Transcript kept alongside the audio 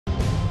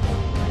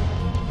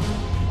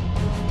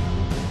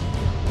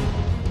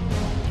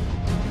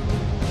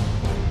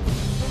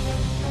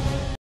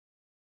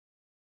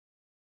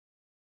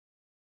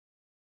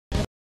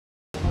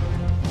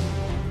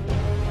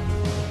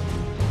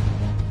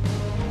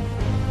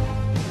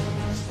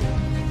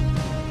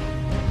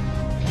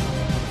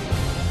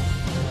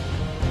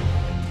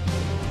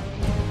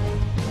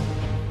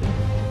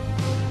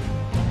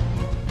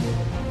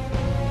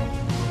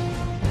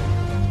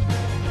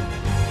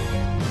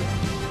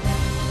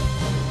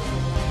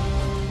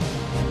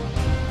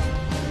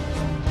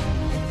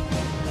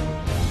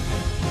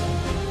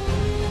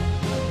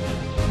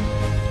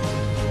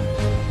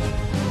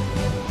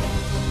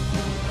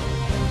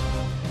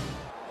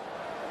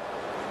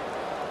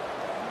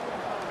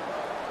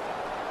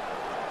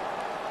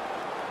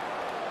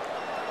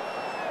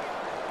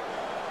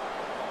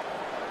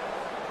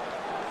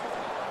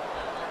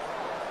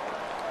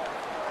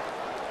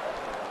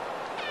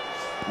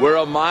We're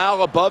a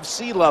mile above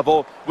sea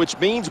level, which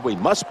means we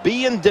must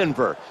be in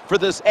Denver for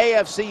this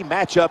AFC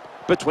matchup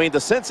between the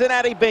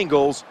Cincinnati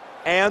Bengals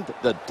and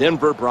the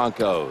Denver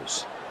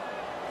Broncos.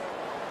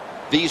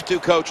 These two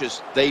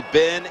coaches, they've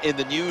been in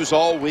the news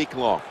all week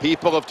long.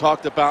 People have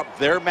talked about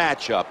their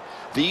matchup.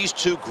 These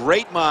two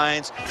great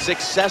minds,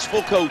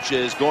 successful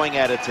coaches going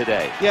at it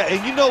today. Yeah,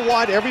 and you know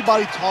what?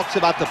 Everybody talks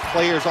about the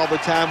players all the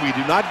time. We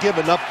do not give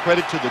enough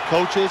credit to the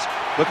coaches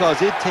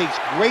because it takes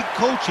great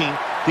coaching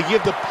to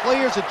give the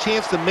players a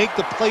chance to make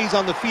the plays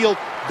on the field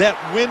that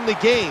win the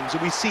games.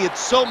 And we see it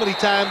so many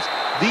times.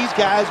 These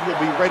guys will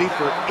be ready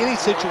for any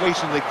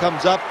situation that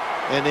comes up,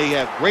 and they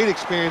have great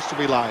experience to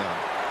rely on.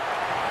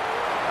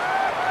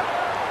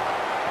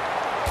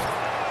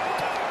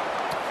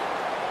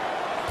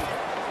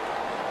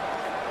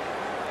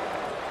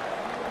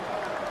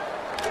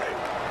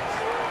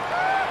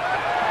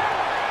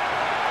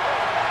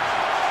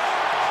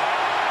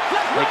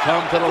 They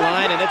come to the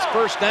line, and it's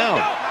first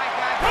down.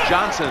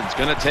 Johnson's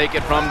going to take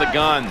it from the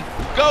gun.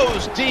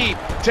 Goes deep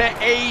to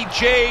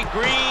A.J.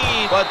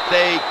 Green, but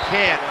they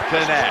can't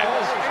connect.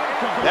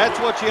 That's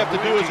what you have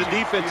to do as a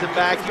defensive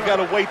back. You got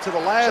to wait to the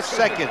last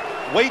second.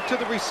 Wait till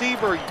the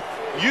receiver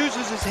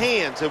uses his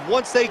hands, and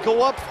once they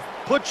go up,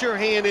 put your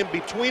hand in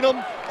between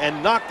them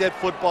and knock that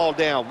football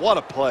down. What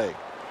a play.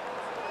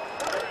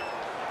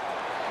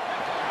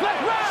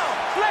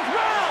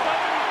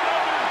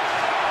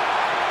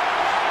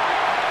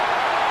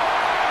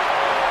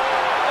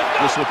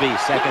 This will be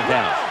second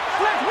down.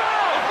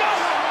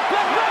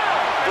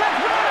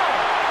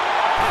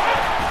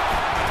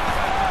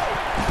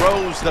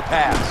 Throws the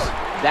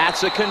pass.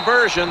 That's a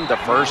conversion, the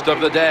first of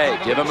the day.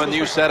 Give him a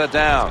new set of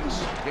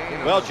downs.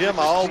 Well, Jim,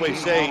 I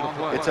always say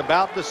it's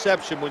about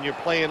deception when you're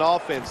playing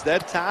offense.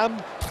 That time,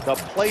 the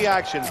play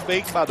action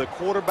fake by the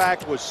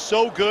quarterback was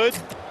so good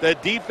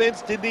that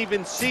defense didn't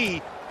even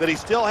see that he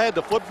still had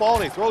the football,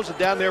 and he throws it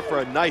down there for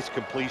a nice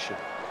completion.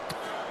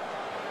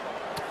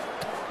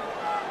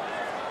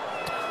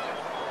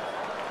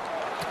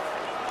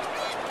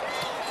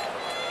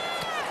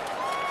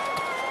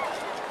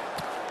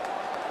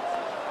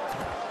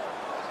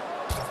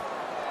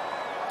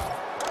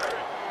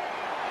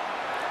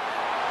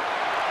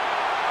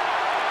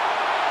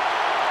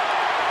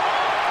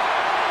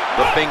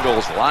 The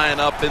Bengals line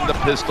up in the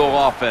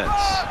pistol offense.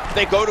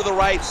 They go to the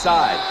right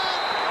side.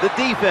 The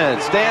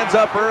defense stands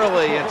up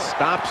early and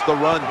stops the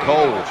run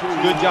cold.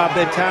 Good job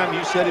that time.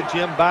 You said it,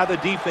 Jim, by the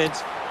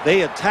defense.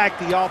 They attacked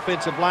the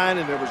offensive line,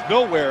 and there was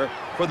nowhere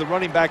for the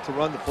running back to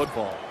run the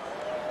football.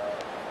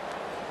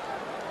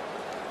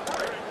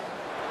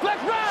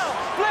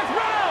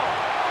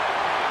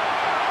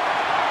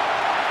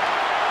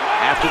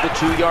 After the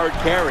 2-yard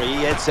carry,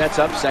 it sets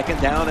up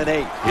second down and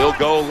 8. He'll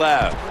go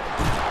left.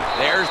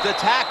 There's the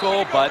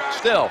tackle, but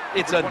still,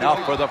 it's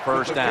enough for the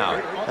first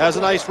down. That's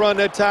a nice run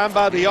that time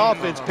by the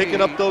offense,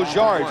 picking up those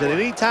yards. And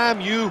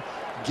anytime you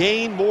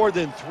gain more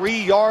than 3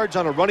 yards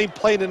on a running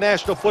play in the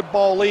National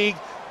Football League,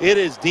 it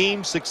is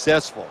deemed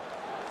successful.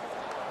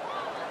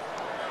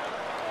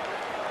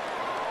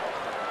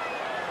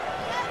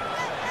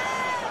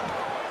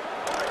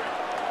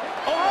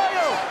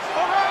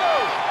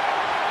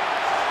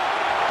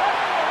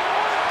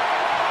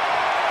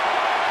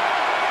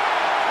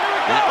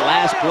 That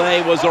last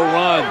play was a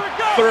run.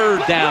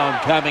 Third down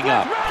coming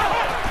up.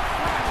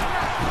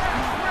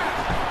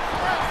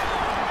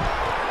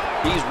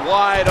 He's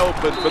wide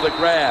open for the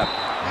grab.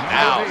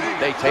 Now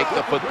they take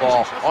the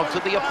football onto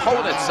the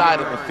opponent's side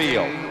of the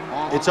field.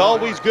 It's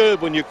always good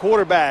when your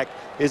quarterback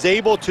is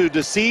able to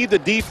deceive the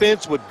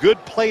defense with good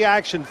play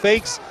action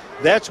fakes.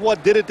 That's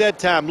what did it that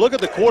time. Look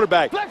at the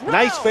quarterback.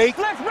 Nice fake.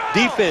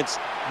 Defense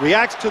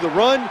reacts to the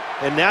run,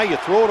 and now you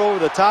throw it over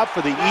the top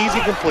for the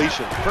easy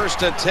completion.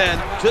 First and 10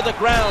 to the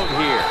ground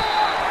here.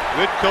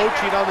 Good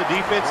coaching on the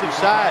defensive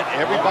side.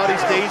 Everybody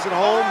stays at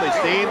home. They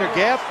stay in their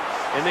gap,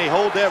 and they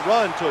hold that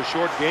run to a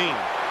short gain.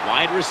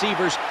 Wide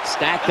receivers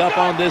stacked up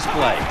on this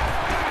play.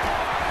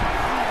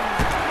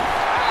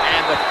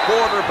 And the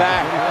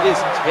quarterback is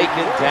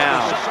taken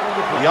down.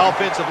 The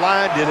offensive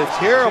line did a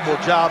terrible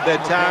job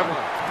that time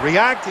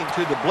reacting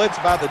to the blitz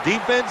by the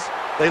defense.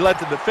 They let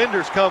the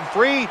defenders come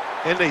free,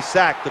 and they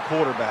sacked the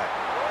quarterback.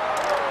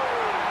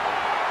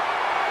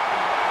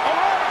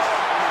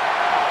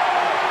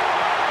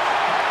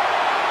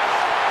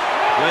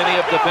 Plenty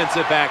of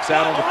defensive backs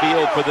out on the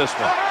field for this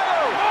one.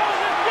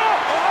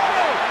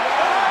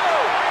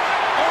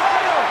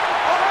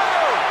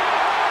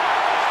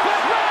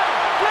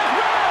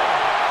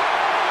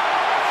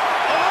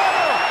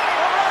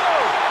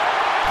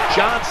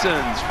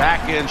 Johnson's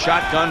back in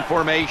shotgun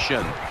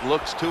formation.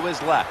 Looks to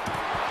his left.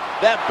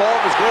 That ball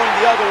was going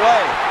the other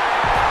way.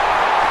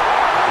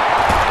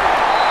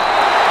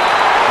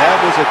 That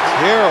was a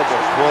terrible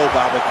throw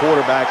by the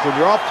quarterback. When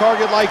you're off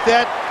target like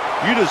that,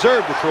 you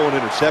deserve to throw an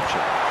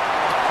interception.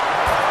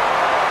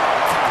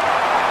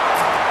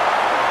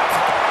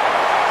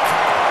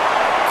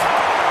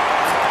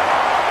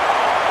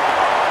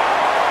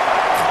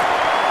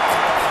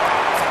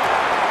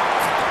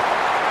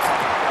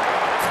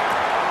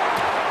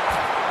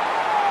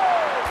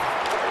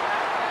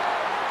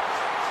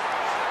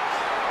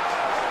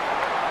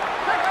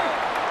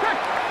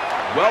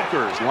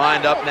 Welker's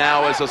lined up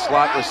now as a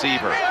slot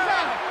receiver.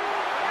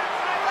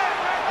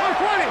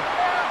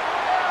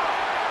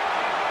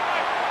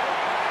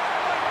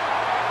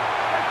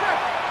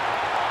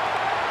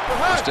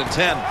 First and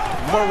 10.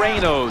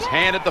 Moreno's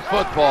handed the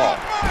football.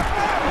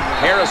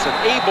 Harrison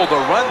able to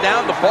run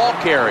down the ball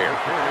carrier.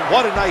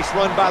 What a nice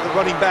run by the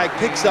running back.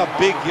 Picks up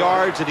big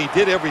yards, and he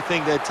did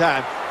everything that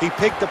time. He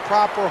picked the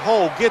proper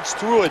hole, gets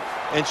through it,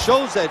 and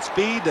shows that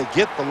speed to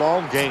get the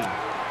long gain.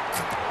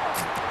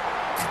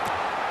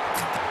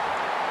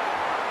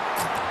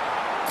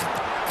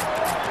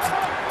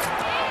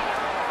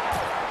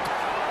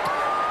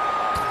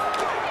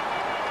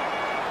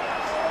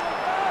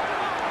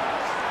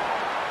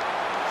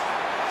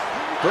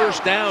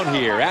 First down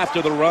here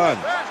after the run.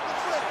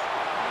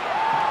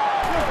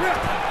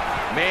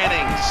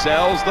 Manning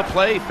sells the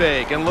play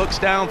fake and looks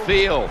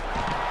downfield.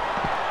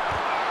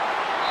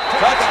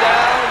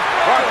 Touchdown,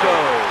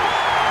 Broncos.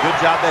 Good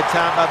job that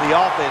time by the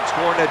offense,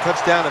 scoring that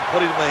touchdown and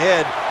putting them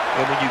ahead.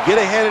 And when you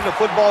get ahead in a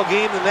football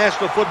game in the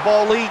National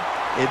Football League,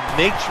 it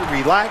makes you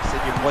relax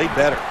and you play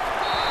better.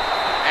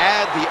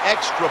 Add the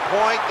extra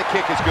point. The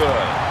kick is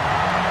good.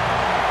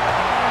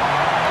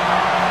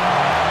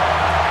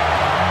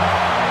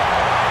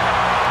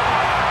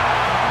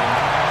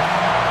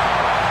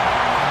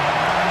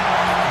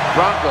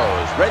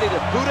 Broncos ready to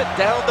boot it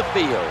down the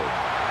field.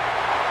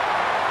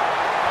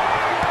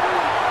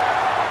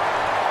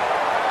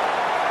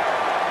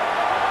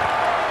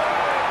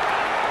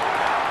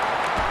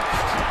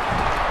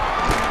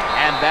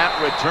 And that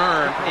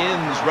return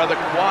ends rather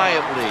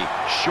quietly,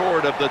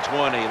 short of the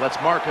 20. Let's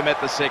mark him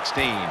at the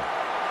 16.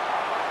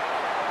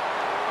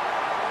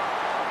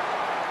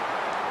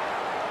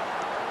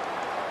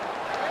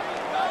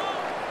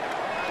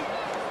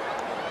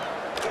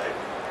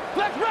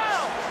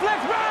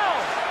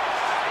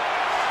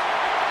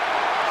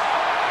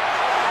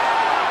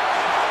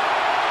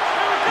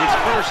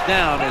 First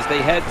down as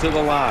they head to the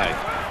line.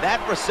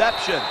 That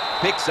reception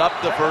picks up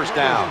the first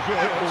down.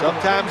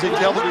 Sometimes they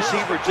tell the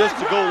receiver just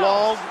to go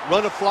long,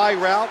 run a fly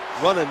route,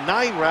 run a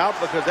 9 route,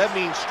 because that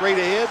means straight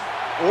ahead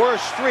or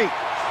a streak.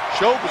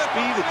 Show the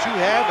speed that you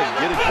have and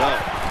get it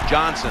done.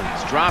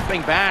 Johnson's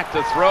dropping back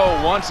to throw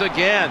once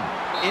again.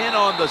 In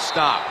on the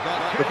stop.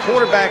 The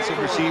quarterbacks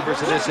and receivers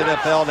in this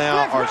NFL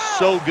now are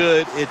so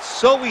good. It's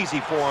so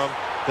easy for them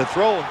to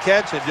throw and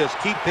catch and just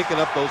keep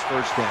picking up those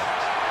first downs.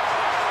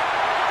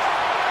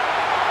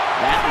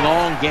 That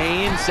long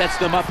gain sets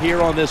them up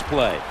here on this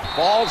play.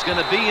 Ball's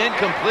going to be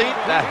incomplete.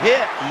 The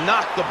hit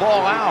knocked the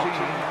ball out.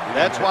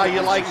 That's why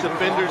you like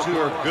defenders who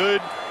are good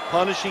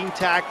punishing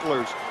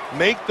tacklers.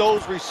 Make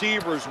those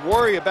receivers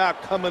worry about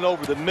coming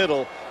over the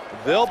middle.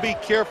 They'll be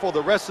careful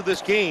the rest of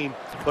this game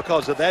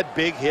because of that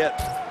big hit.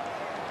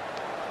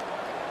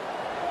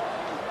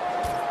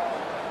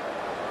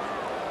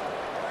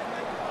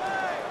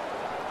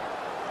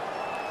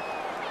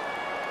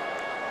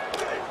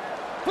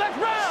 Flex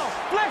round!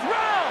 Flex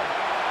round!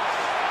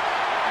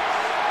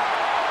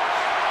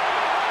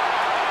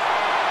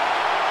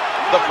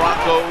 The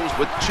Broncos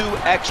with 2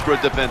 extra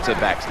defensive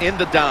backs in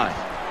the dime.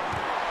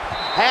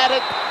 Had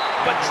it,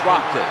 but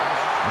dropped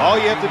it. All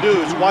you have to do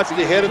is watch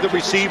the head of the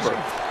receiver.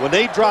 When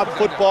they drop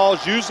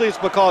footballs, usually it's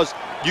because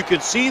you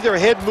can see their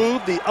head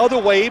move the other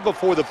way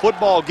before the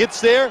football gets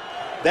there.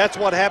 That's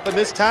what happened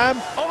this time,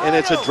 and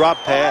it's a drop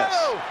pass.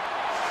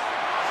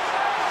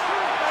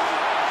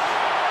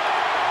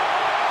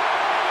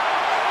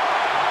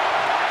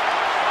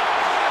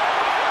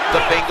 The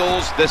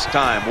Bengals this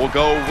time will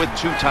go with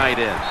 2 tight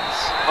ends.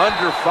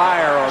 Under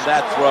fire on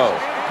that throw.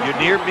 You're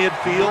near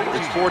midfield.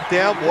 It's 4th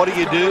down. What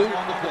do?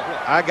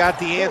 I got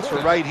the answer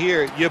right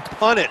here. You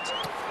punt it.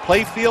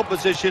 Play field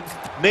position.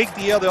 Make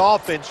the other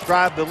offense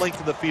drive the length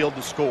of the field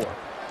to score.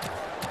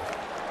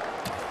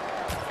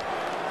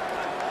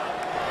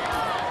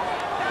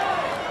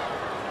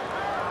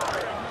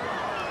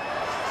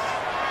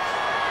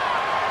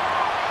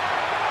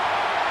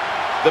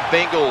 The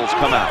Bengals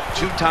come out.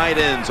 2 tight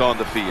ends on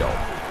the field.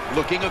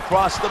 Looking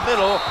across the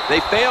middle, they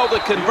fail to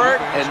convert,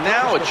 and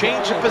now a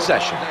change of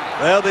possession.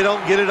 Well, they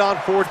don't get it on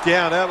 4th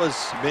down. That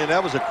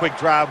was a quick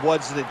drive,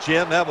 wasn't it,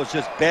 Jim? That was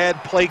just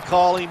bad play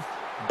calling,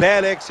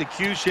 bad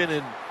execution,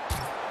 and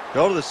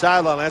go to the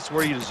sideline. That's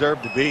where you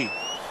deserve to be.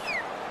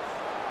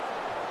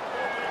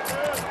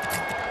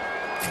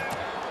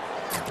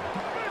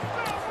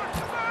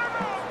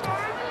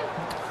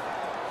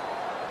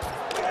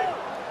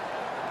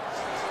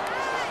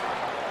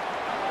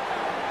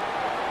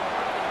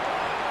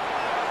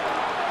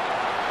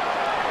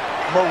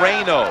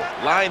 Moreno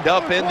lined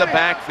up in the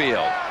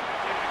backfield.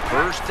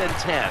 1st and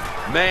 10.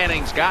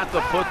 Manning's got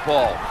the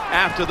football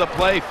after the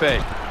play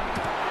fake.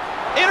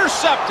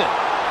 Intercepted.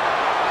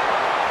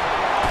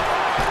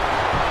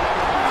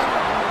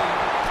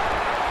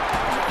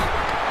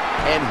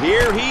 And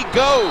here he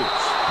goes.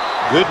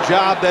 Good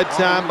job that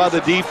time by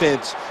the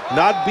defense.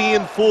 Not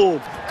being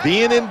fooled,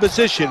 being in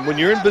position. When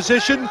you're in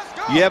position,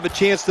 you have a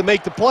chance to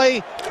make the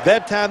play.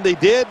 That time they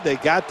did. They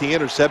got the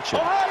interception.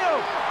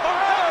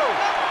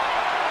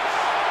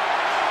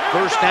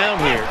 First down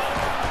here.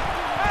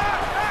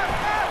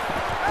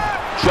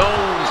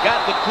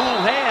 got the cool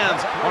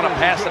hands on a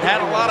pass that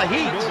had a lot of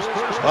heat.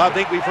 Well, I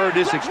think we've heard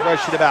this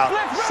expression about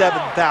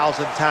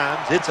 7,000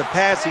 times. It's a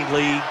passing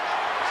league,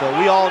 so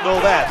we all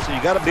know that. So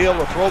you got to be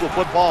able to throw the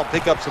football and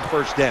pick up some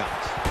first downs.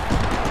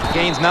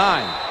 Gains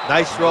 9.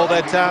 Nice throw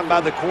that time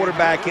by the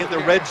quarterback in the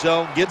red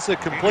zone. Gets a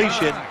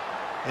completion,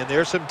 and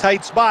there's some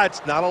tight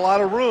spots. Not a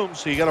lot of room,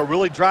 so you got to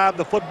really drive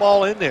the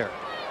football in there.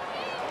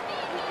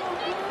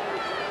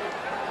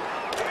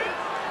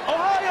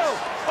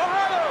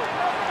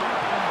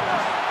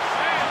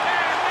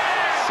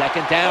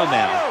 Second down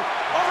now.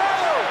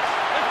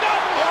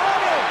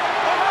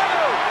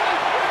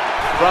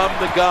 From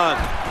the gun.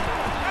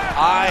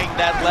 Eyeing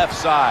that left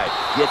side.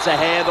 Gets a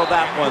hand on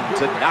that one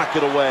to knock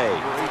it away.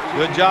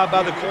 Good job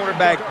by the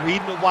cornerback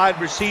reading the wide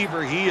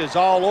receiver. He is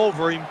all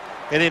over him,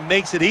 and it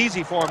makes it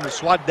easy for him to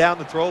swat down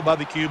the throw by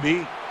the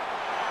QB.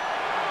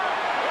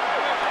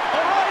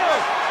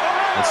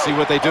 Let's see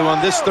what they do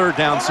on this third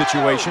down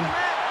situation.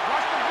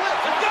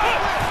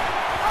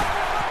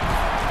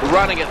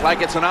 Running it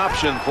like it's an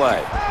option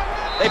play.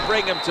 They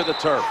bring him to the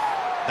turf.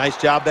 Nice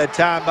job that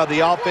time by the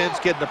offense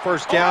getting the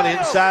first down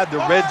inside the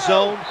red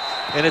zone.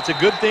 And it's a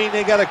good thing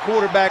they got a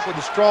quarterback with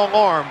a strong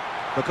arm,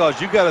 because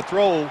you got to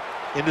throw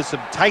into some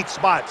tight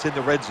spots in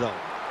the red zone.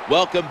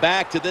 Welcome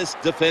back to this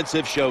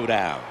defensive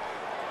showdown.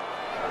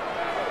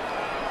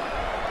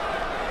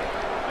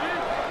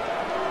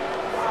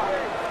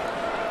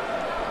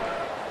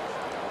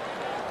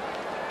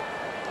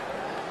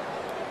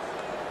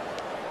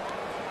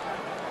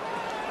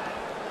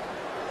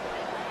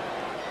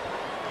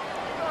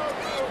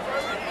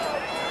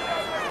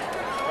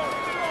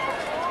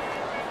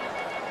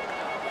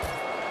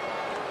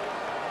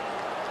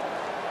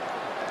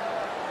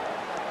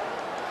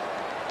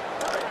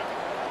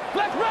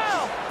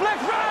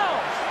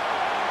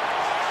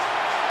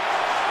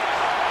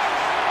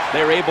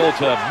 They're able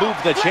to move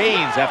the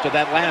chains after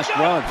that last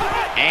run.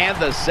 And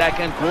the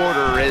second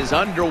quarter is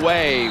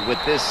underway with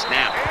this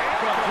snap.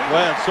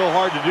 Well, it's so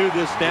hard to do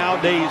this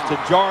nowadays, to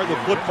jar the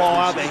football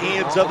out of the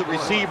hands of the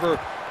receiver,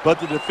 but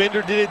the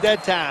defender did it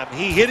that time.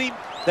 He hit him,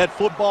 that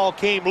football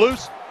came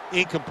loose,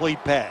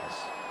 incomplete pass.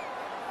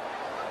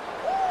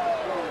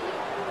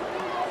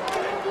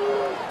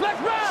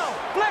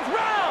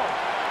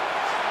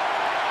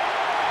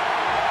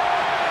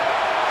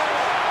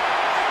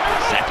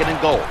 Second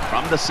and goal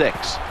from the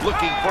 6.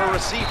 Looking for a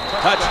receiver.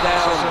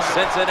 Touchdown,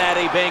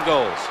 Cincinnati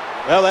Bengals.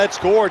 Well, that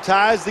score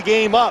ties the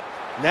game up.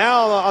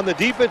 Now on the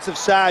defensive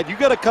side, you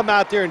got to come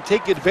out there and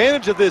take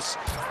advantage of this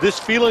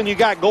feeling you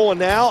got going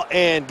now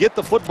and get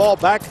the football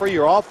back for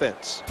your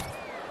offense.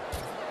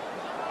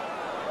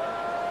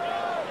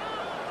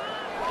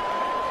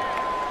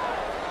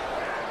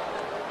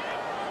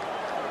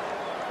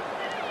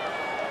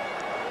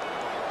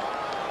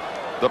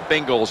 The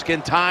Bengals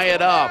can tie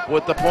it up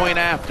with the point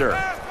after.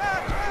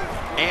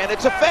 And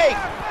it's a fake.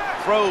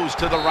 Throws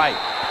to the right.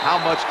 How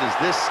much does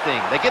this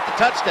sting? They get the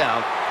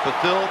touchdown, but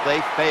Phil, they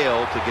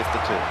fail to get the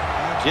 2.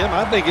 Jim,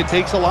 I think it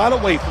takes a lot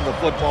away from the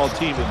football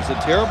team. It was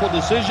a terrible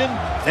decision.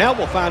 Now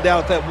we'll find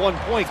out if that 1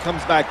 point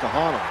comes back to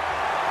haunt them.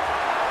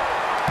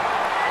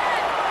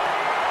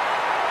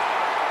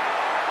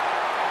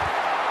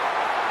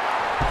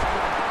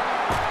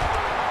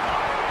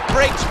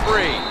 Breaks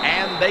free,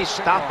 and they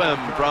stop him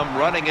from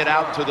running it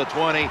out to the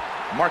 20.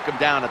 Mark him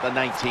down at the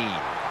 19.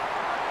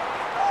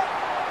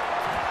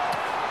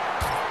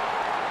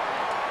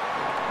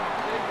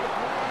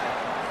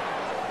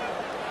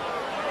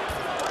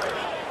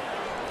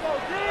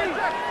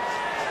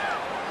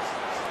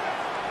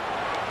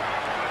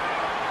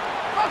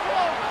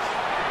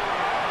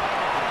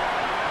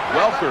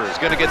 Welker is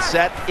going to get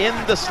set in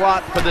the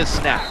slot for this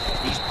snap.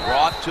 He's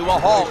brought to a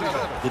halt.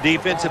 The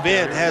defensive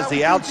end has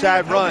the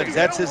outside runs.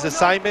 That's his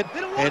assignment,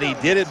 and he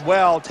did it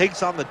well.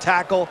 Takes on the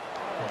tackle,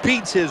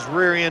 beats his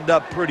rear end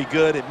up pretty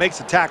good. It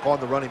makes a tackle on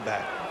the running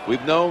back.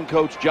 We've known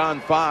Coach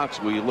John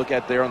Fox, we look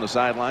at there on the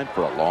sideline,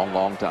 for a long,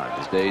 long time.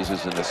 His days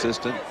as an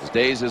assistant, his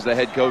days as the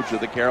head coach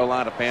of the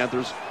Carolina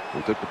Panthers.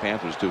 We took the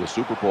Panthers to a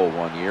Super Bowl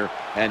one year.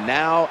 And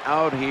now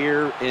out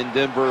here in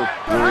Denver,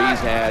 where he's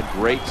had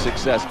great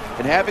success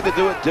and having to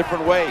do it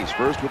different ways.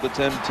 First with the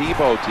Tim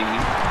Tebow team,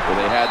 where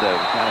they had to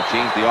kind of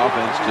change the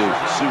offense to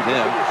suit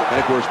him.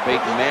 And, of course,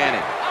 Peyton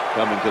Manning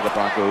coming to the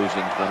Broncos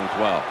in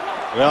 2012.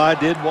 Well, I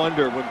did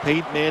wonder when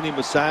Peyton Manning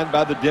was signed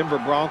by the Denver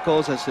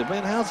Broncos, I said,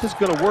 man, how's this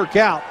going to work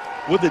out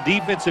with a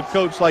defensive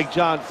coach like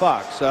John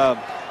Fox?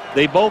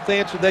 They both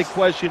answered that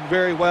question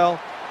very well.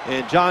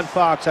 And John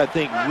Fox, I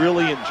think,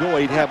 really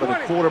enjoyed having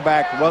a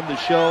quarterback run the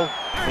show.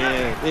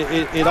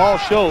 And it all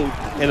showed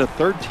in a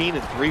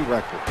 13-3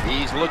 record.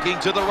 He's looking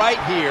to the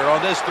right here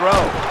on this throw.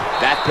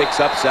 That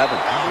picks up 7.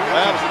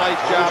 That was a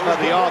nice job by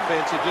the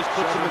offense. It just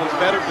puts him in a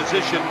better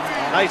position.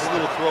 Nice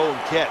little throw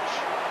and catch.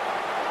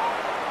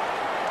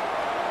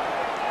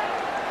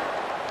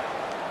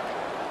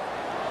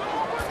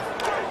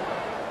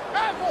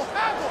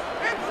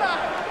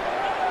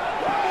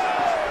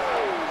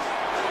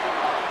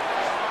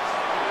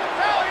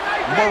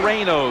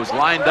 Moreno's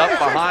lined up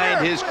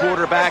behind his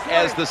quarterback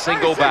as the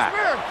single back.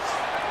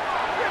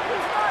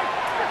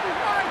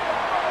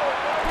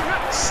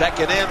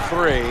 2nd and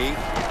 3.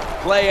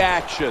 Play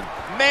action.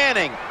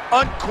 Manning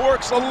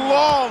uncorks a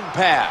long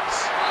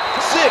pass.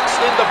 6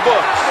 in the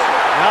books.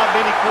 Not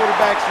many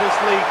quarterbacks in this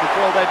league can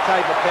throw that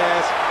type of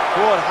pass.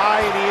 Throw it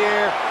high in the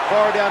air,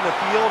 far down the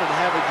field, and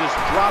have it just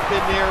drop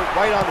in there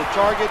right on the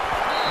target.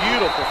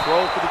 Beautiful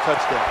throw for the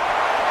touchdown.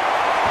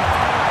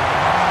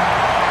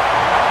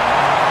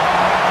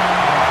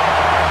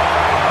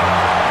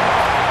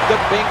 The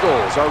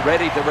Bengals are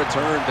ready to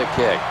return the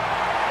kick.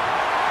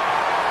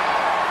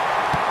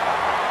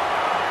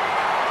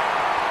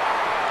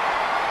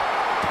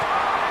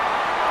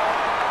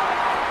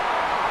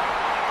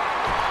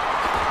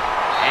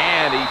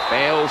 And he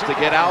fails to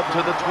get out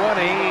to the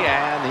 20,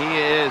 and he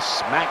is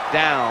smacked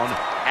down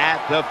at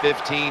the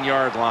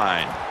 15-yard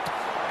line.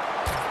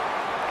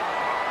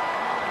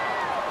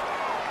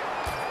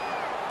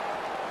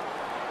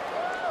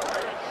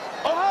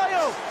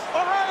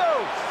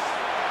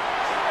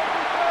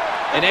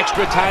 An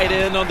extra tight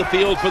end on the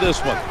field for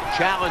this one.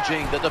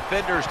 Challenging the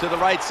defenders to the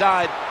right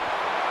side.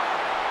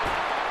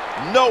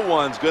 No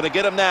one's going to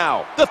get him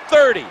now. The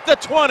 30, the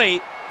 20,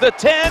 the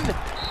 10.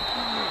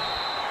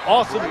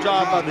 Awesome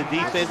job by the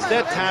defense.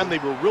 That time they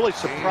were really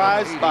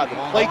surprised by the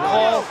play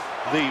call.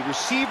 The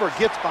receiver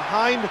gets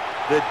behind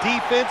the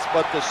defense,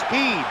 but the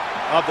speed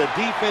of the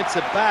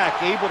defensive back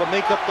able to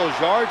make up those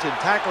yards and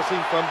tackles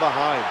him from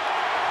behind.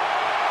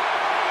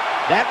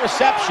 That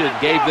reception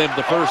gave them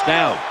the first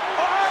down.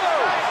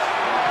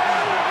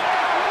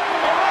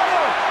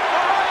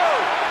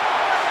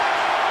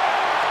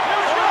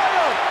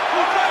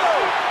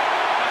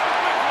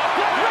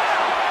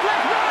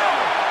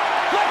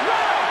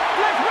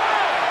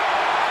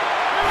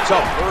 So,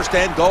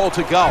 1st and goal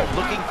to go.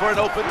 Looking for an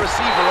open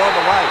receiver on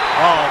the right.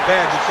 Oh,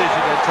 bad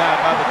decision that time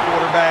by the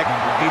quarterback.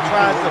 He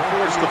tries to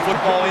force the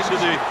football into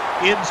the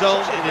end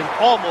zone, and it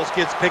almost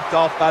gets picked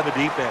off by the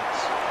defense.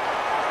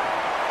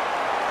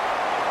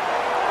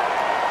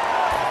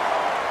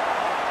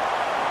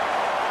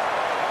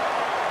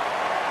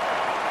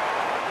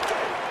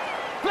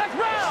 Flex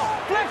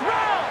round! Flex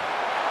round!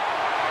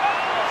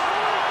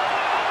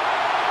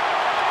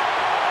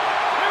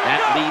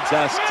 That leads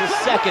us to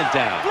 2nd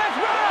down. Flex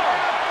round!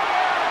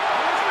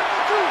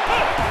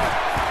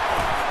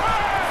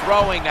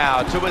 Throwing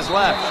now to his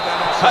left.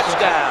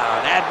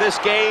 Touchdown. And this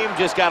game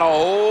just got a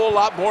whole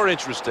lot more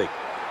interesting.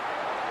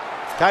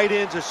 Tight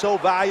ends are so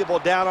valuable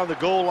down on the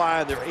goal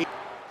line. They're able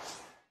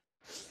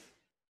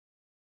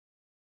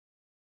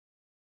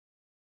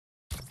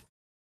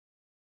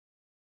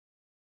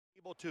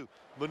to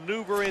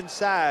maneuver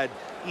inside.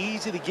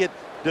 Easy to get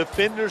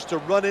defenders to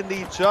run into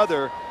each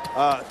other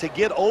to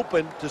get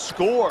open to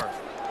score.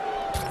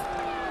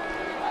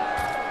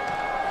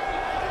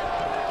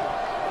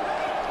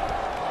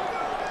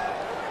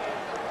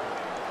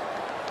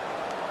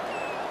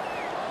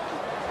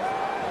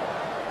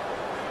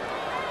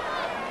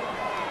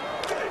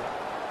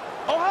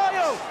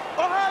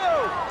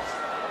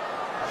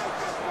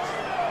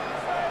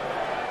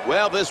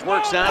 Well, this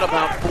works out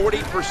about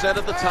 40%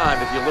 of the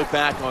time if you look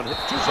back on it.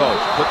 So,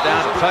 put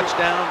down a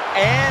touchdown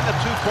and a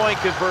 2-point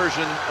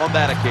conversion on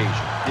that occasion.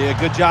 Yeah,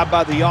 good job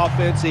by the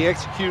offense. They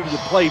executed the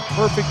play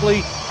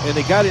perfectly, and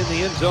they got in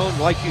the end zone,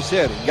 like you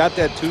said, and got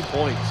that 2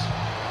 points.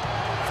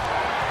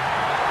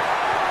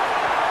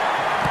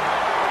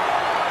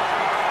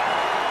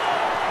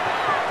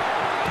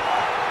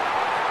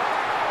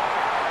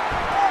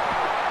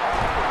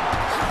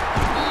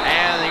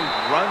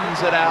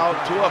 Runs it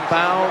out to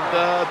about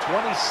the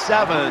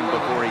 27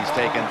 before he's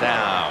taken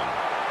down.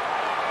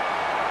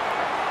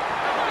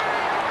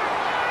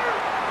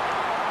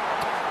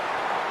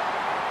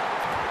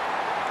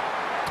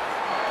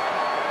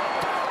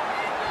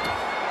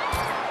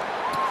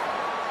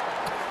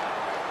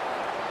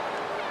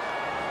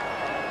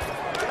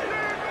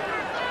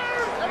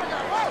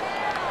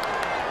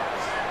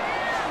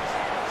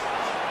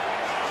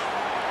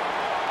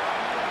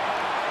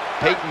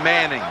 Peyton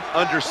Manning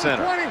under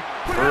center.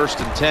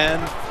 1st and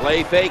 10.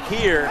 Play fake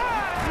here.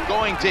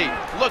 Going deep.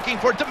 Looking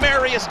for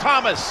Demaryius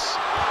Thomas.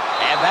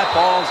 And that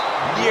ball's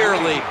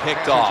nearly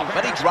picked off,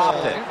 but he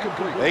dropped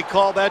it. They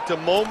call that the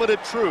moment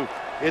of truth.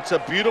 It's a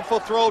beautiful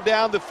throw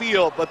down the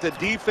field, but the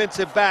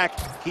defensive back,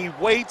 he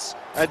waits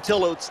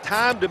until it's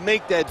time to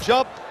make that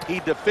jump. He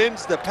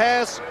defends the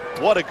pass.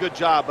 What a good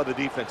job by the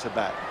defensive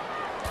back.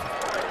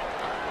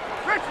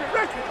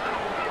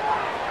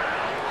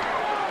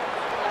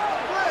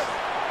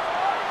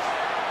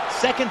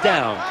 2nd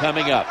down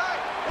coming up.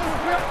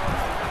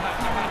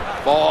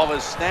 Ball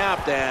is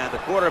snapped, and the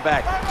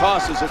quarterback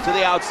tosses it to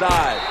the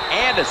outside.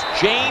 And it's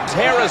James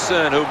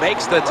Harrison who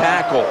makes the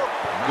tackle.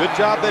 Good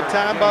job that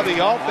time by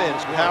the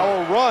offense.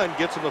 Power run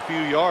gets him a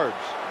few yards.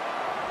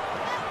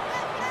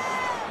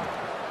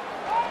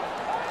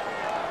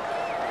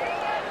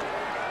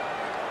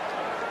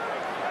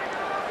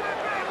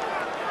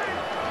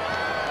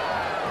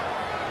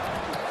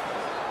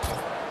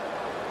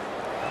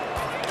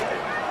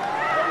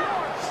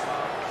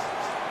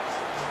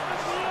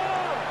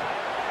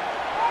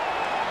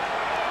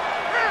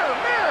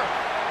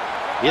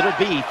 It'll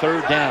be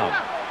 3rd down.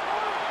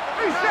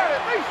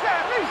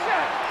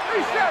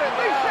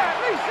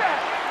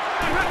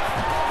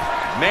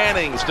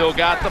 Manning still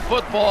got the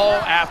football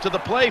after the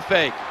play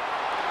fake.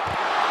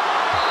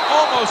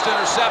 Almost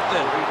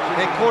intercepted.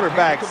 And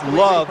quarterbacks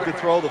love to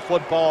throw the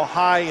football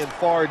high and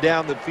far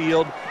down the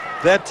field.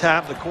 That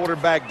time the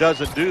quarterback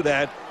doesn't do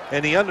that,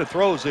 and he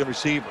underthrows the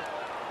receiver.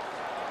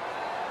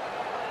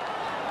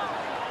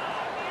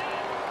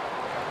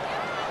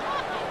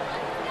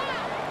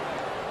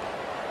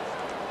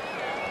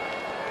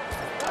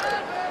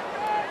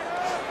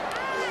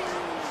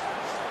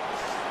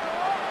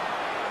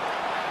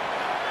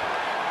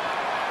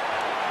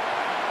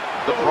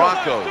 The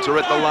Broncos are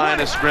at the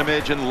line of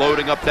scrimmage and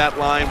loading up that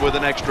line with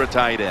an extra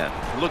tight end.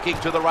 Looking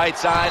to the right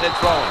side and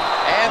throwing.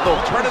 And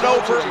they'll turn it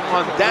over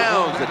on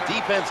downs. The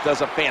defense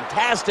does a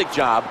fantastic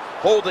job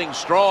holding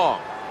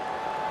strong.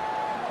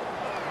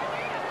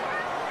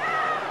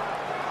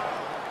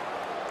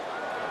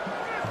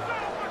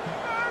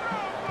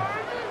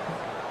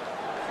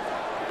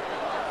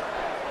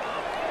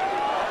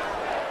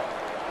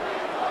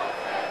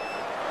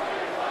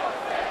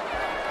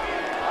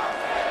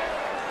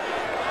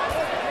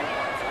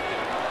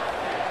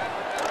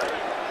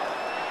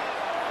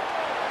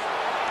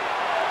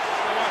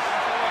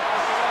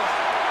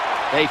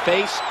 They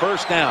face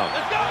first down.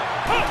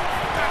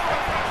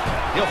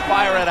 He'll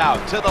fire it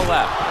out to the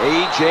left.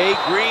 A.J.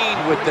 Green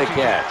with the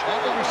catch.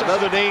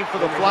 Another name for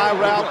the fly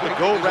route, the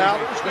go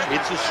route.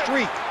 It's a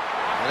streak.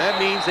 And that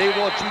means they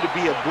want you to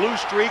be a blue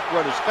streak,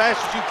 run as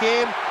fast as you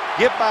can,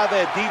 get by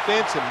that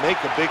defense, and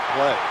make a big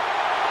play.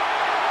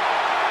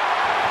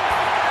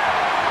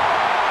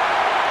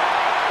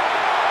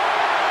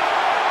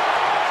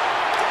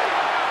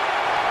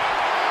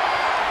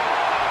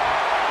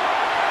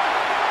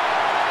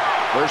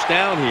 First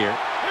down here.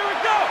 Here we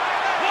go.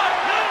 1-2.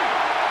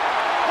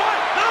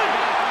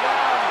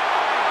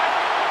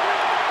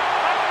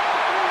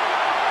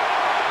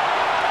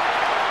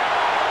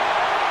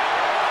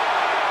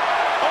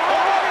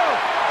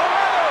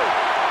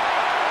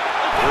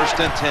 First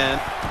and 10.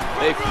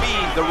 They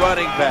feed the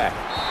running back.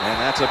 And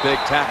that's a big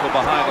tackle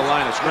behind the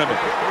line of scrimmage.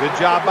 Good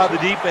job by the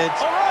defense.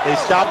 They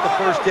stopped the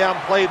first down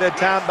play that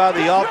time by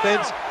the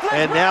offense,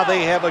 and now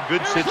they have a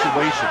good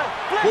situation.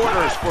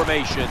 Corners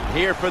formation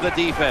here for the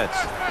defense.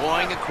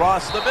 Going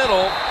across the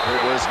middle.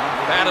 It was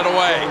batted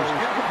away.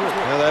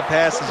 Well, that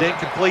pass is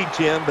incomplete,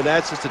 Jim, but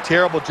that's just a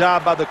terrible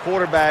job by the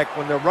quarterback.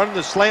 When they're running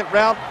the slant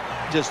route,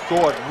 just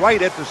throw it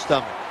right at the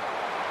stomach.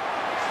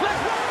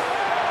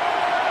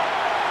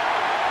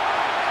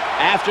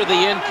 After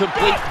the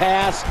incomplete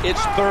pass,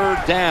 it's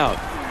third down.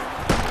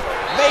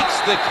 Makes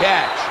the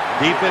catch.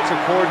 Defensive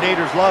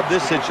coordinators love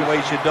this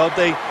situation, don't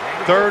they?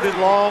 Third and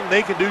long,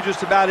 they can do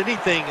just about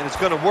anything, and it's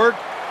going to work,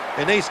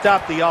 and they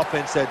stop the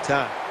offense that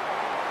time.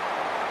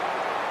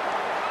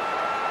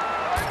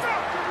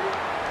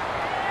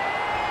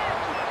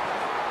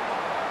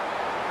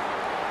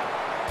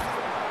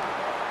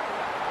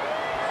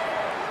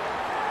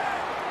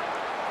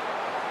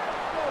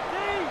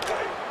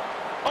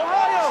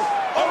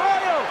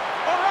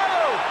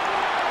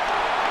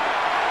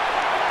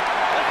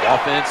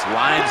 Offense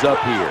lines up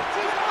here.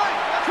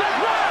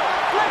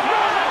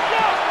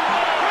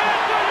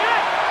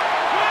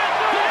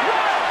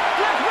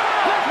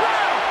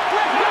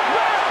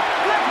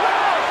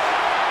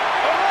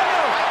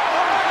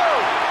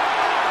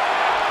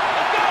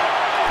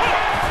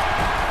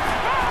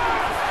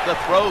 The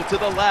throw to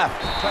the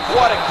left.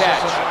 What a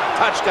catch.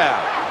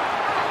 Touchdown.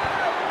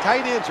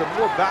 Tight ends are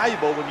more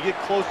valuable when you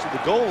get close to the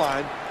goal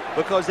line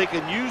because they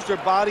can use their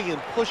body and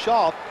push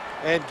off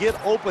and get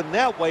open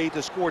that way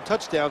to score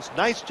touchdowns.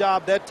 Nice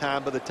job that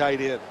time by the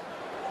tight end.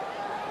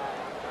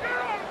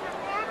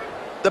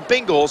 The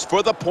Bengals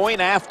for the point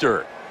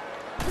after.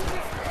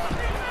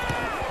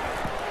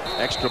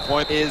 Extra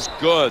point is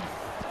good.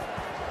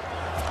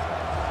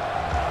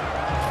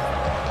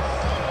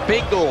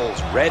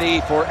 Bengals ready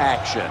for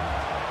action.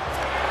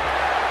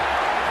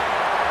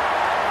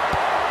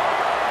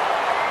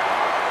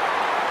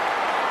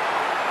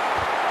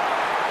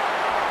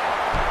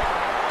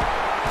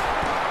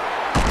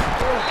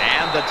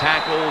 The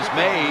tackle's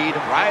made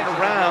right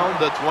around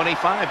the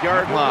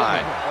 25-yard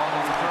line.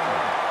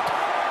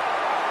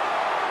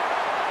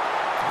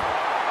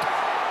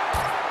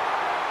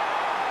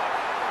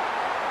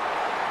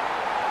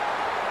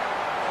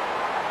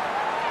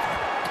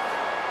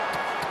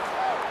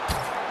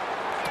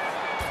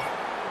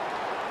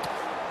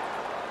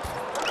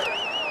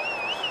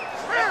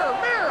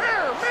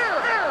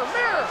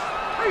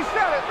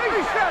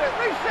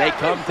 They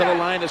come to the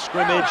line of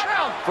scrimmage.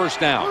 First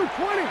down.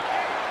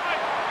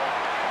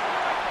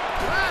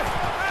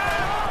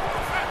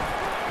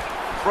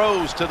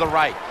 Throws to the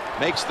right,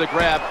 makes the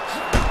grab,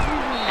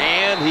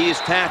 and he's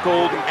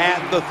tackled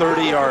at the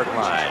 30-yard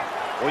line.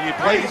 When you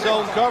play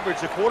zone coverage,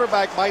 the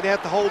quarterback might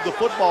have to hold the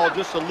football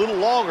just a little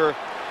longer,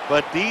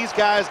 but these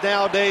guys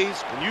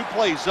nowadays, when you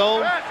play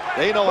zone,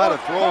 they know how to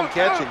throw and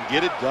catch and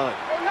get it done.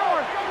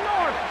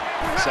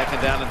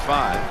 Second down and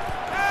 5.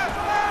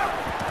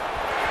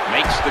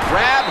 Makes the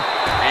grab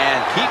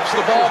and keeps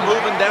the ball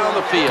moving down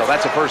the field.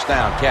 That's a first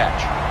down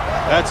catch.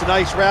 That's a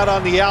nice route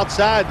on the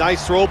outside.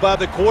 Nice throw by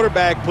the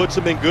quarterback. Puts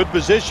him in good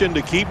position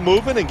to keep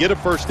moving and get a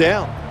first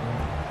down.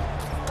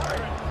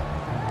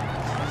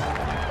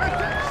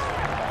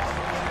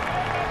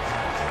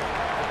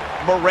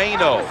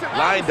 Moreno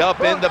lined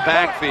up in the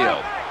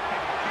backfield.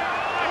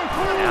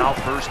 Now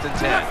 1st and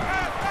 10.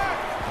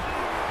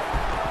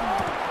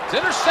 It's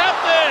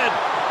intercepted.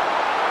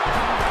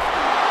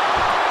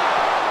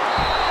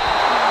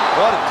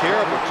 What a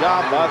terrible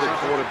job by the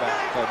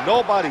quarterback.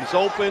 Nobody's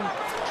open.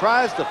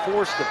 Tries to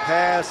force the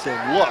pass,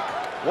 and look,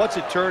 what's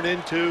it turned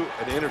into?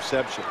 An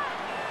interception.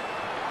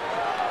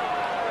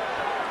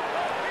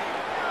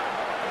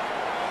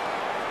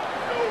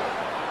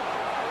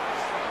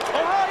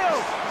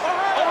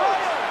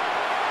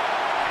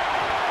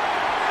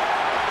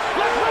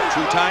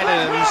 Two tight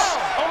ends.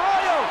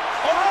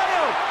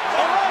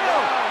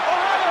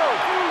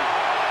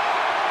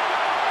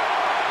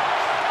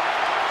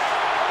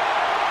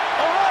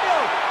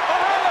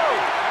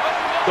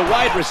 The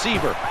wide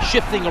receiver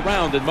shifting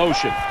around in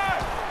motion.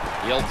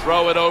 He'll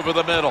throw it over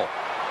the middle.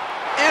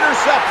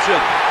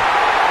 Interception.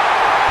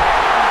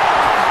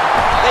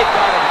 They've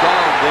got him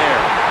down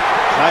there.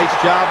 Nice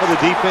job of the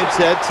defense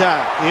that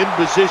time. In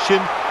position,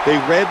 they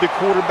read the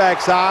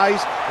quarterback's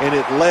eyes, and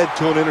it led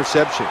to an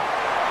interception.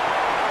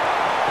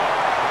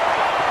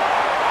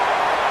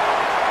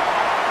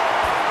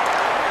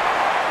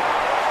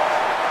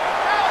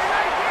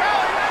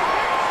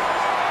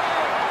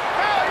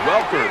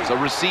 Welker's a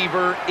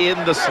receiver in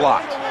the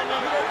slot.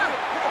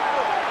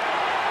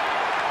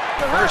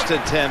 1st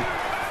and 10.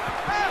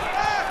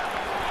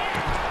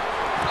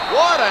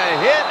 What a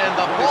hit, and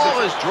the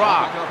ball is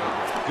dropped.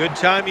 Good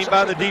timing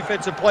by the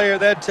defensive player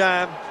that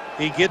time.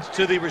 He gets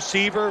to the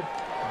receiver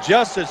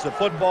just as the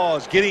football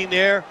is getting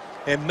there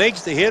and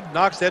makes the hit,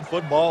 knocks that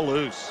football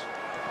loose.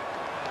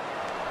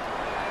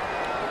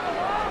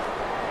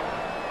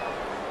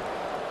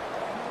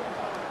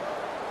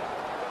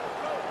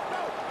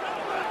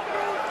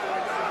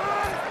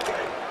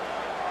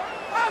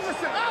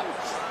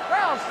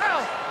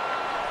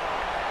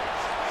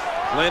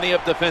 Plenty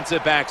of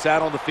defensive backs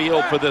out on the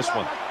field for this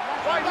one.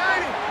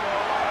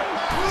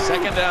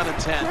 2nd down and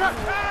 10.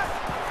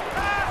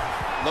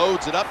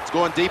 Loads it up. It's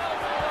going deep.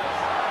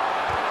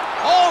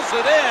 Hauls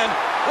it in.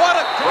 What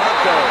a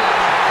Broncos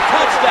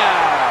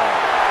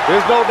touchdown.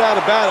 There's no doubt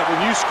about it.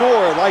 When you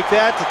score like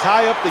that to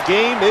tie up the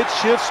game, it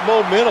shifts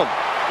momentum.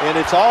 And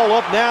it's all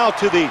up now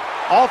to the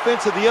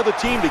offense of the other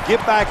team to get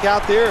back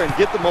out there and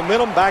get the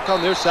momentum back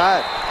on their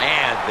side.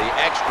 And the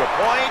extra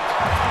point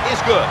is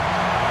good.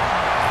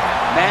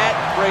 Matt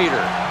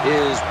Prater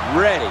is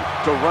ready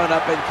to run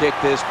up and kick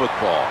this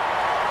football.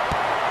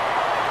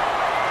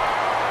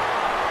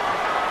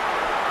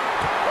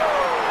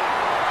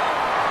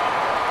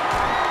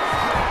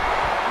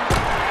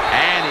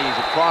 And he's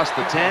across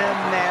the 10,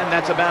 and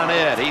that's about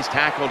it. He's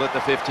tackled at the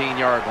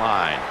 15-yard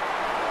line.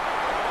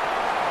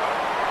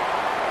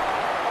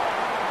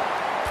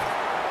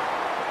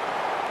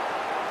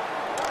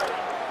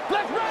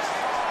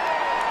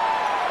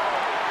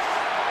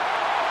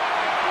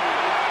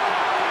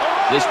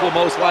 This will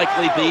most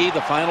likely be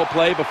the final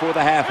play before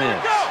the half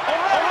ends.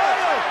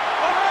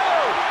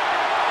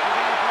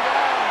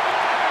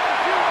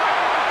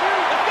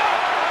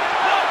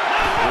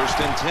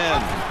 1st and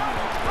 10.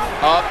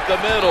 Up the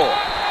middle.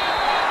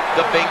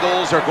 The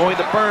Bengals are going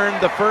to burn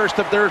the first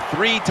of their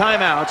 3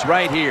 timeouts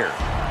right here.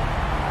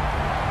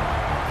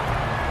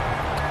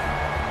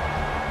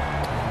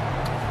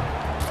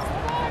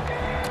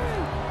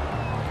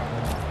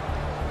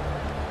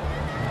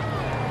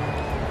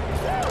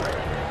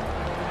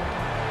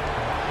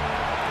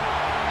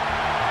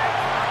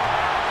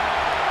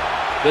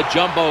 The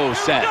jumbo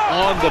set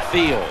on the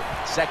field.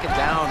 2nd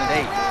down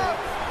and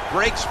 8.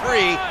 Breaks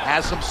free,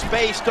 has some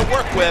space to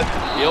work with.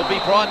 He'll be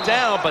brought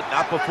down, but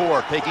not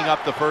before picking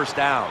up the first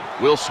down.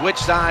 We'll switch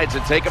sides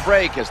and take a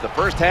break as the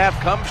first half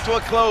comes to a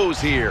close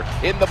here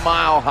in the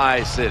Mile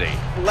High City.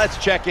 Let's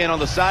check in on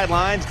the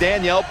sidelines.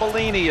 Danielle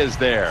Bellini is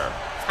there.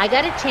 I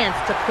got a chance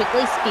to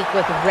quickly speak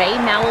with Ray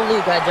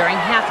Maualuga during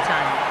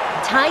halftime.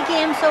 Tie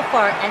game so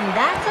far, and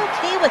that's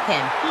okay with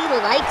him. He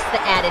likes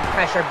the added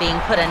pressure being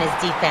put on his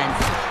defense.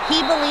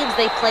 He believes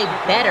they play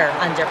better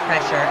under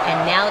pressure,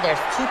 and now there's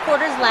 2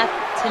 quarters left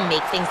to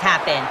make things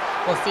happen.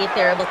 We'll see if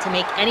they're able to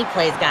make any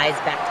plays, guys.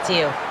 Back to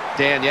you.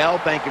 Danielle,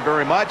 thank you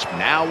very much.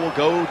 Now we'll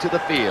go to the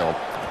field.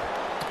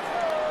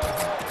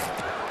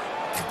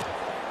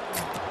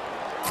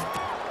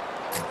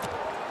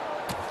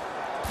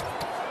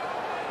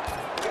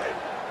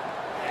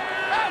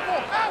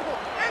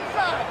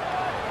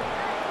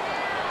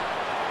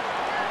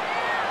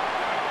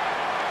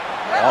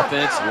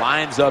 Offense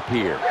lines up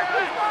here.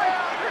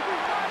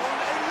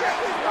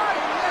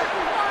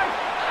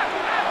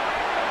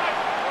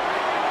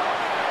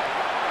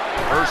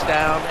 First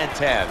down and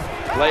 10.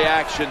 Play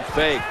action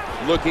fake.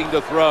 Looking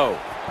to throw.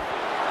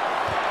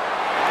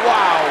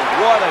 Wow,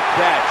 what a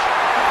catch.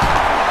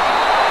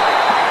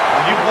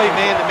 When you play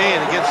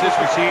man-to-man against this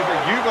receiver,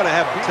 you're going to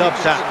have a tough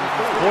time.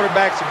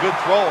 Quarterback's a good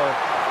thrower.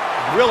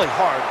 Really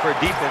hard for a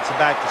defensive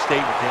back to stay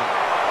with him.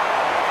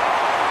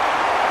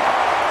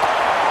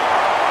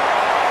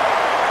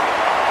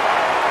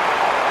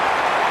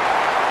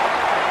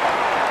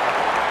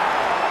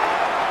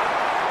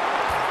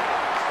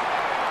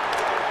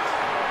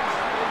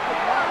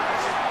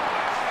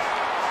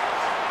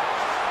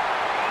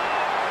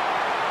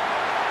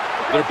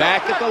 They're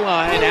back at the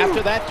line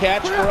after that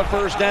catch for a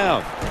first down.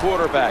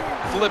 Quarterback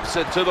flips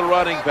it to the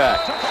running back.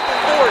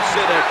 Force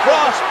it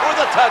across for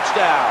the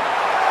touchdown.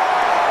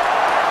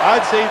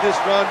 I'd say this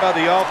run by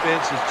the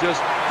offense is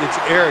just, it's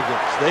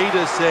arrogance. They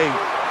just say,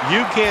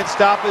 you can't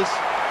stop us,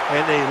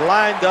 and they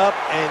lined up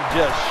and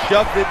just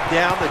shoved it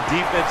down the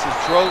defense's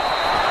throat.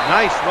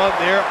 Nice run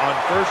there on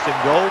 1st and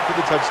goal for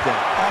the touchdown.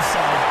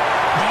 Offside,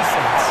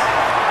 defense.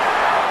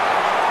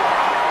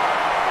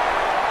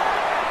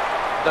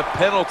 The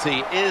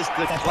penalty is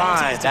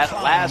declined. That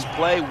last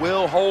play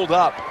will hold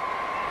up.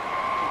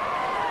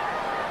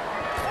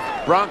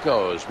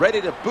 Broncos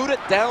ready to boot it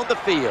down the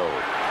field.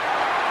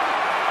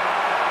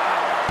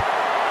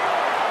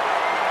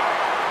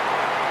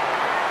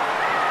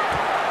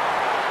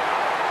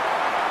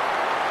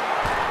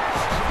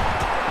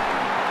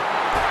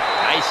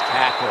 Nice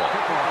tackle.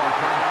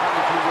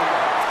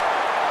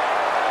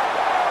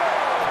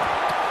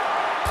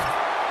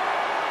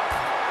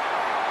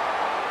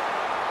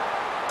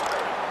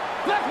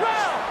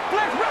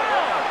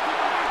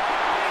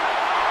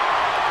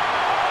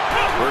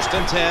 First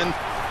and 10.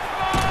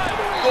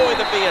 Going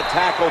to be a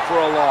tackle for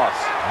a loss.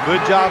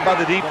 Good job by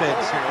the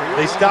defense.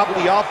 They stopped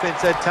the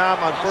offense that time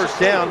on 1st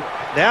down.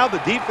 Now the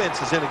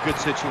defense is in a good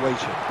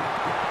situation.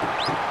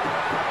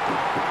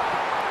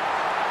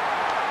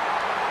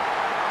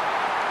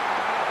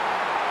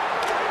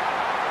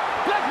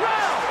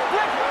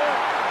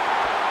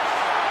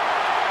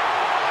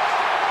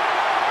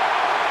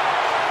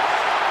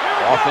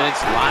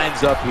 Offense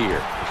lines up here.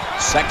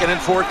 2nd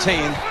and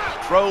 14.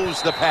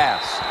 Throws the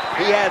pass.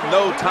 He had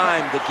no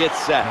time to get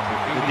set.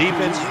 The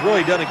defense has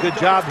really done a good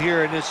job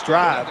here in this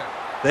drive.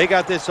 They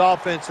got this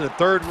offense in a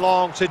 3rd and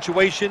long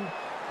situation.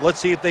 Let's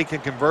see if they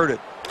can convert it.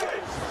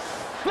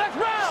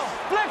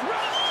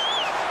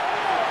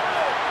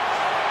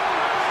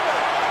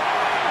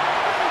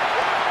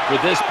 For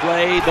this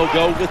play, they'll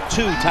go with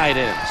 2 tight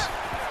ends.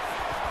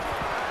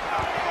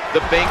 The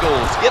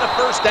Bengals get a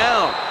first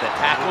down. The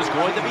tackle's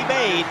going to be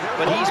made,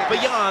 but he's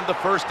beyond the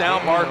first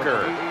down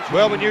marker.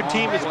 Well, when your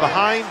team is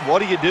behind, what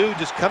do?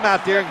 Just come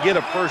out there and get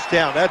a first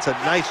down. That's a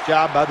nice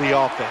job by the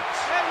offense.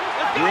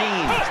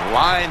 Green's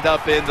lined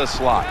up in the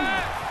slot.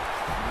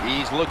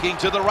 He's looking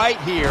to the right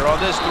here on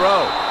this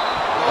throw.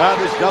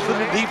 There's nothing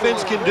the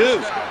defense can do.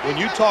 When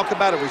you talk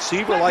about a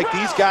receiver like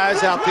these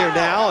guys out there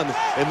now,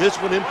 and this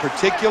one in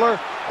particular,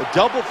 the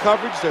double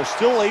coverage, they're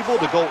still able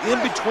to go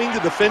in between the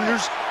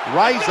defenders,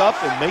 rise up,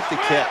 and make the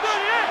catch.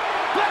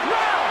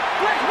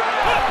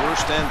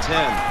 1st and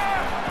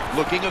 10.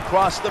 Looking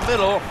across the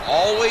middle,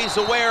 always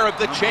aware of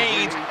the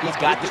change. He's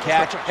got the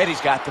catch, and he's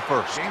got the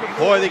first.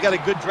 Boy, they got a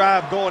good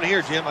drive going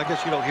here, Jim. I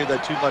guess you don't hear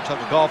that too much on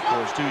the golf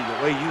course, do you?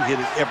 The way you hit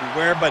it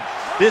everywhere. But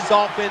this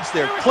offense,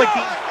 they're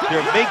clicking,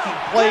 they're making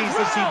plays.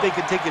 Let's see if they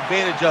can take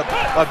advantage of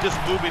just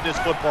moving this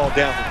football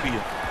down the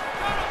field.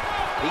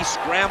 He's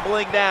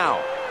scrambling now.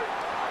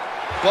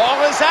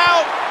 Ball is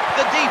out.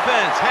 The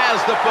defense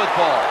has the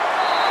football.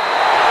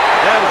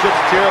 That was just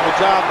a terrible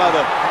job by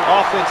the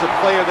offensive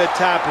player that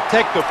time.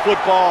 Protect the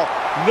football.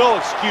 No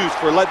excuse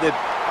for letting it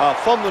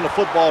fumbling the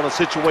football in a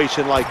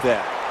situation like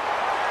that.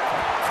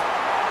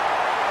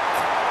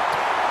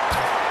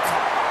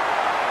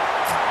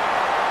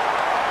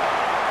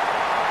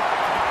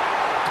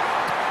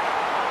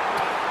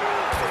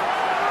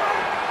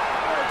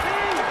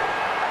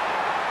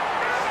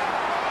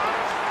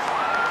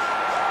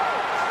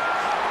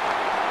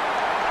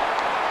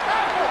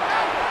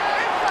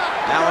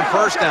 Now on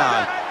first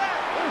down.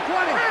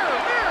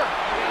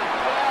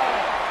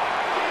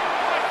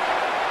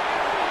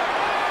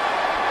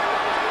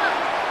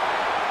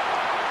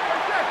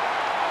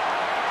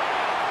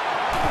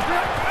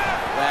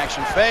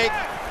 Action fake.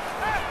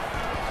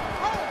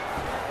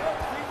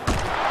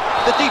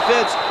 The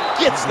defense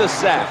gets the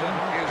sack.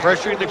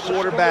 Pressuring the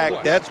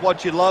quarterback. That's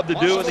what you love to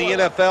do in the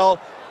NFL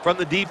from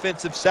the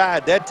defensive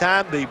side. That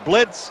time they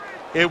blitz.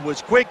 It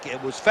was quick.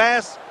 It was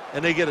fast.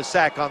 And they get a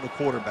sack on the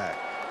quarterback.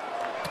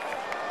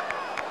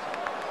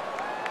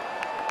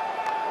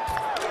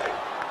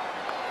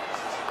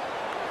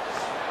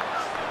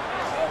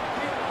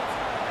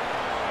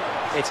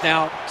 It's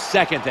now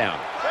 2nd down.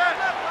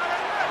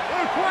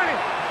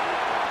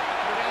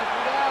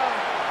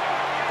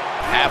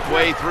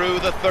 Halfway through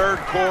the 3rd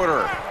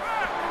quarter.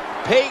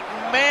 Peyton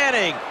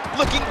Manning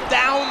looking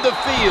down the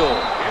field,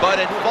 but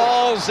it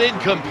falls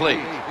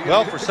incomplete.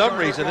 Well, for some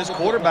reason, this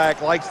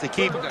quarterback likes to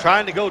keep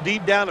trying to go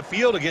deep down the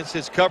field against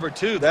this cover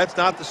 2. That's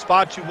not the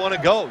spot you want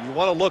to go. You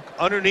want to look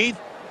underneath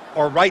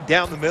or right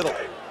down the middle.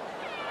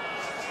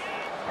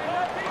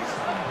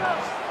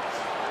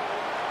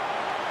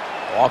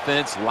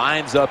 Offense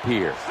lines up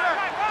here.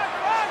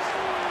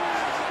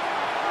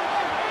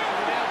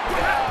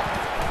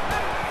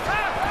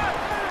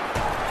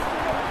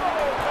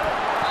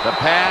 The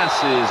pass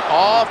is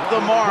off the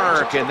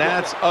mark, and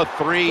that's a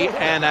 3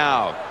 and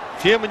out.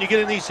 Jim, when you get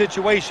in these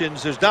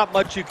situations, there's not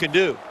much you can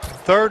do.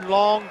 3rd and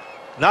long,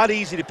 not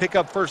easy to pick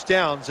up first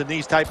downs in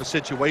these type of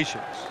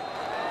situations.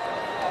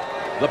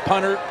 The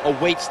punter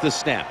awaits the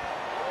snap.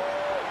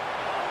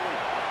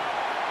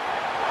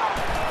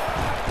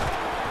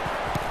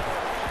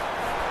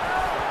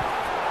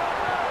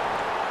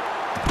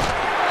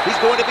 He's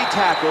going to be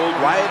tackled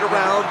right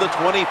around the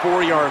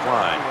 24-yard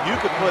line. You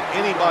could put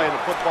anybody in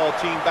a football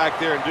team back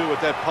there and do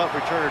what that punt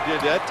returner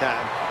did that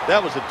time.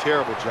 That was a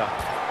terrible job.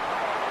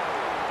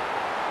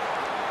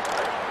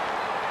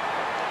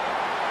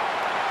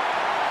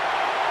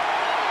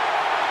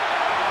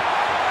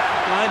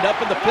 Lined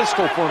up in the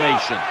pistol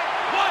formation.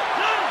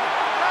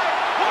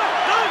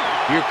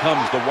 Here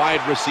comes the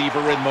wide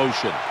receiver in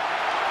motion.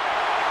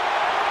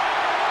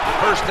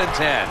 1st and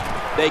 10.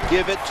 They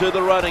give it to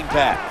the running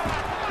back.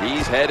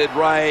 He's headed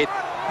right.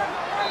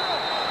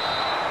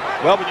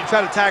 Well, when you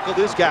try to tackle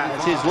this guy,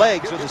 his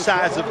legs are the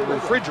size of a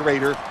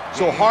refrigerator,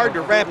 so hard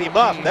to wrap him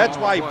up. That's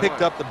why he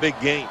picked up the big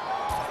gain.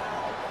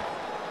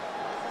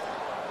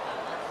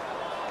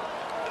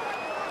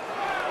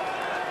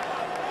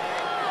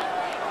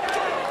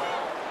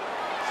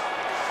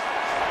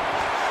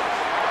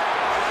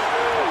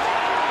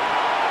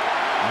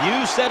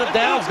 New set of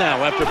downs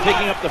now after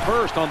picking up the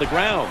first on the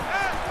ground.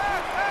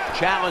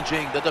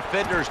 Challenging the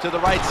defenders to the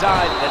right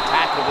side. The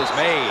tackle was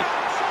made.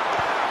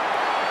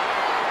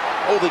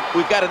 Oh,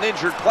 we've got an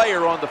injured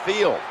player on the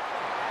field.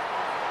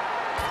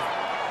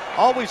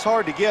 Always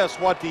hard to guess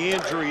what the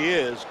injury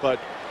is,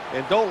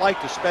 and don't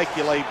like to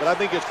speculate, but I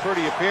think it's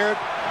pretty apparent.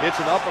 It's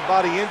an upper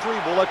body injury.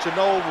 We'll let you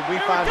know when we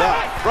find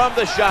out. From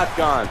the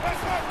shotgun.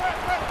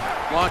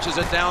 Launches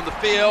it down the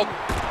field.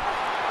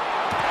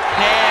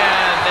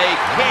 And they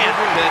can't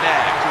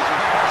connect.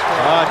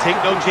 Take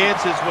no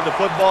chances when the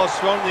football's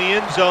thrown in the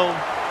end zone.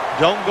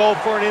 Don't go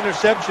for an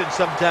interception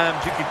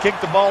sometimes. You can kick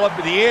the ball up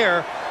in the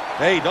air.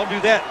 Hey, don't do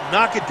that.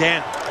 Knock it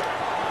down.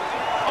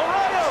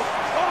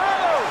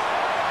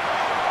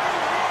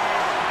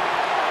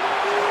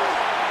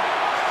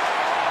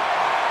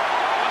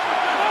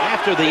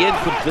 After the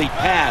incomplete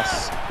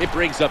pass, it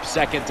brings up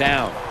 2nd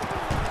down.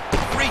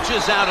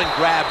 Reaches out and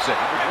grabs it.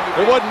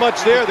 There wasn't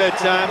much there that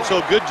time,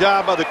 so good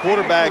job by the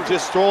quarterback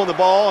just throwing the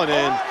ball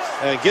and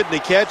getting the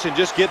catch and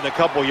just getting a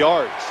couple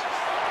yards.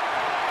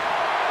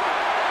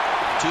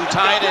 2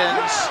 tight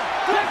ends.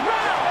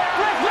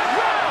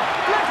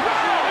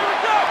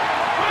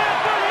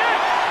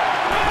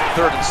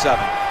 3rd and 7.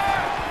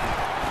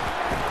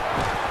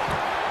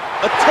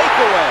 A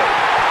takeaway.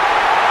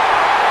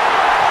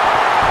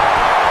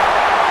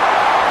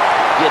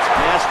 Gets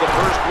past the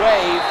first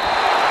wave.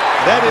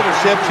 That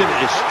interception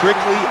is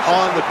strictly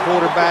on the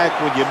quarterback.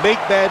 When you make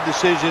bad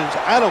decisions,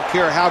 I don't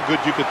care how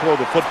good you can throw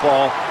the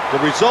football. The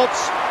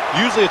results,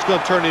 usually it's going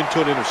to turn into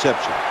an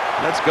interception.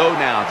 Let's go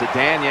now to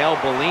Danielle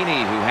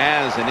Bellini, who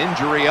has an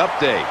injury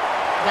update.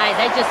 Guys,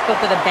 I just spoke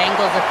with a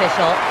Bengals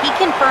official. He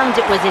confirmed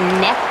it was a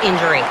neck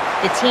injury.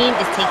 The team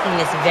is taking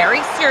this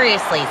very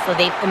seriously, so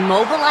they've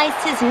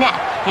immobilized his neck.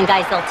 And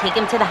guys, they'll take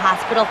him to the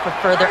hospital for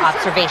further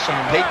observation.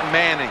 Peyton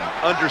Manning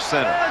under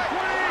center.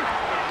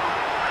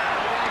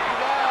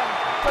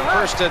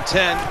 1st and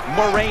 10.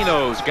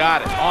 Moreno's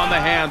got it on the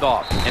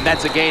handoff. And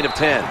that's a gain of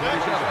 10.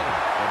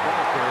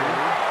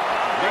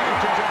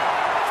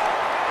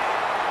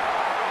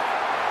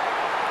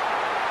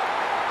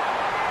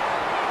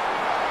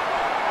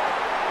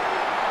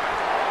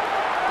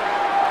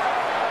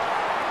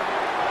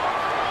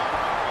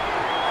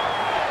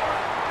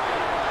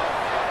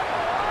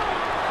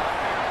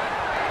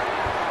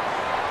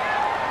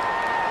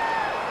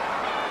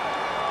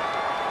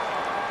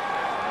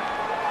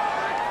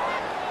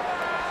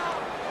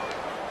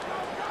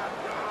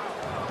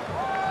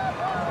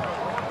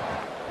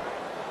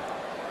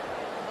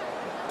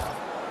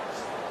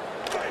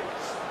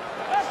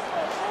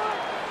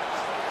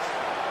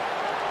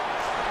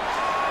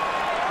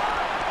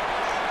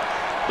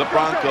 The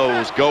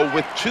Broncos go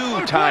with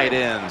 2 tight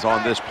ends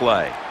on this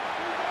play.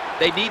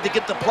 They need to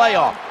get the play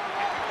off.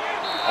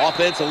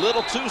 Offense a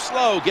little too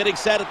slow getting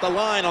set at the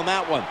line on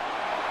that one.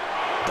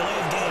 Delay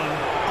of game,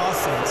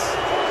 offense.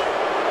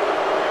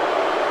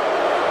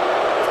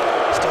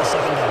 Still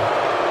 2nd down.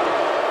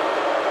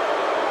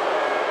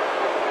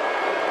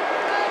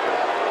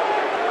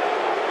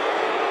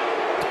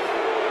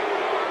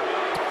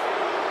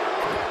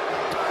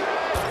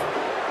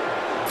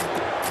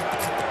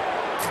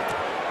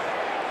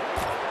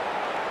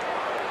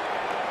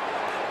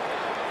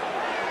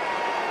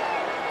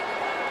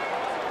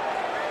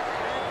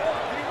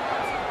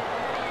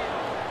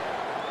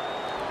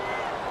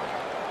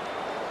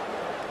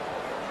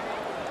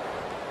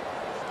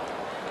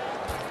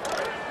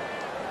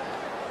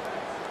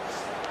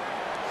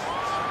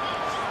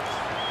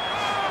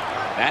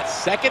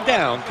 That's 2nd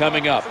down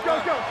coming up. The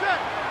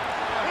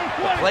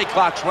play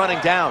clock's running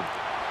down.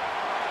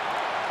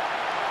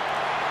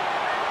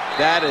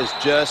 That is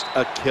just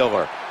a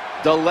killer.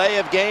 Delay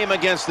of game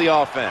against the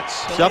offense.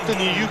 Something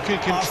that you can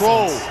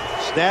control.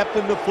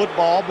 snapping the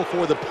football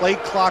before the play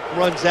clock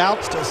runs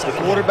out. Still The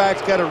second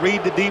quarterback's got to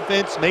read the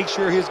defense, make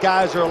sure his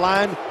guys are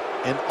aligned,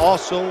 and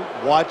also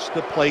watch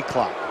the play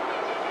clock.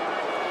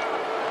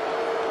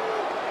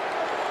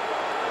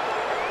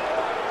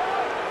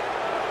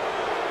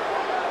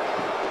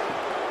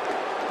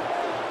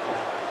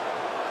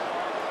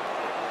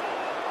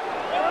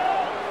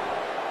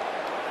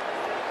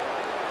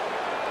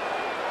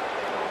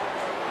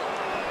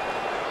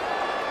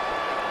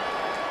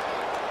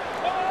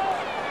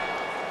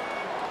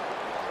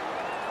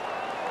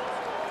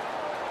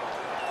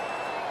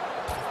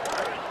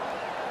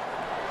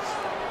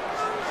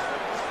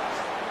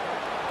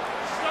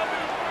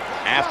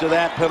 After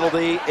that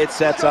penalty, it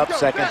sets up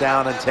 2nd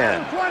down and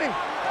 10.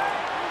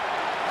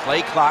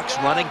 Play clock's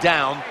running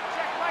down.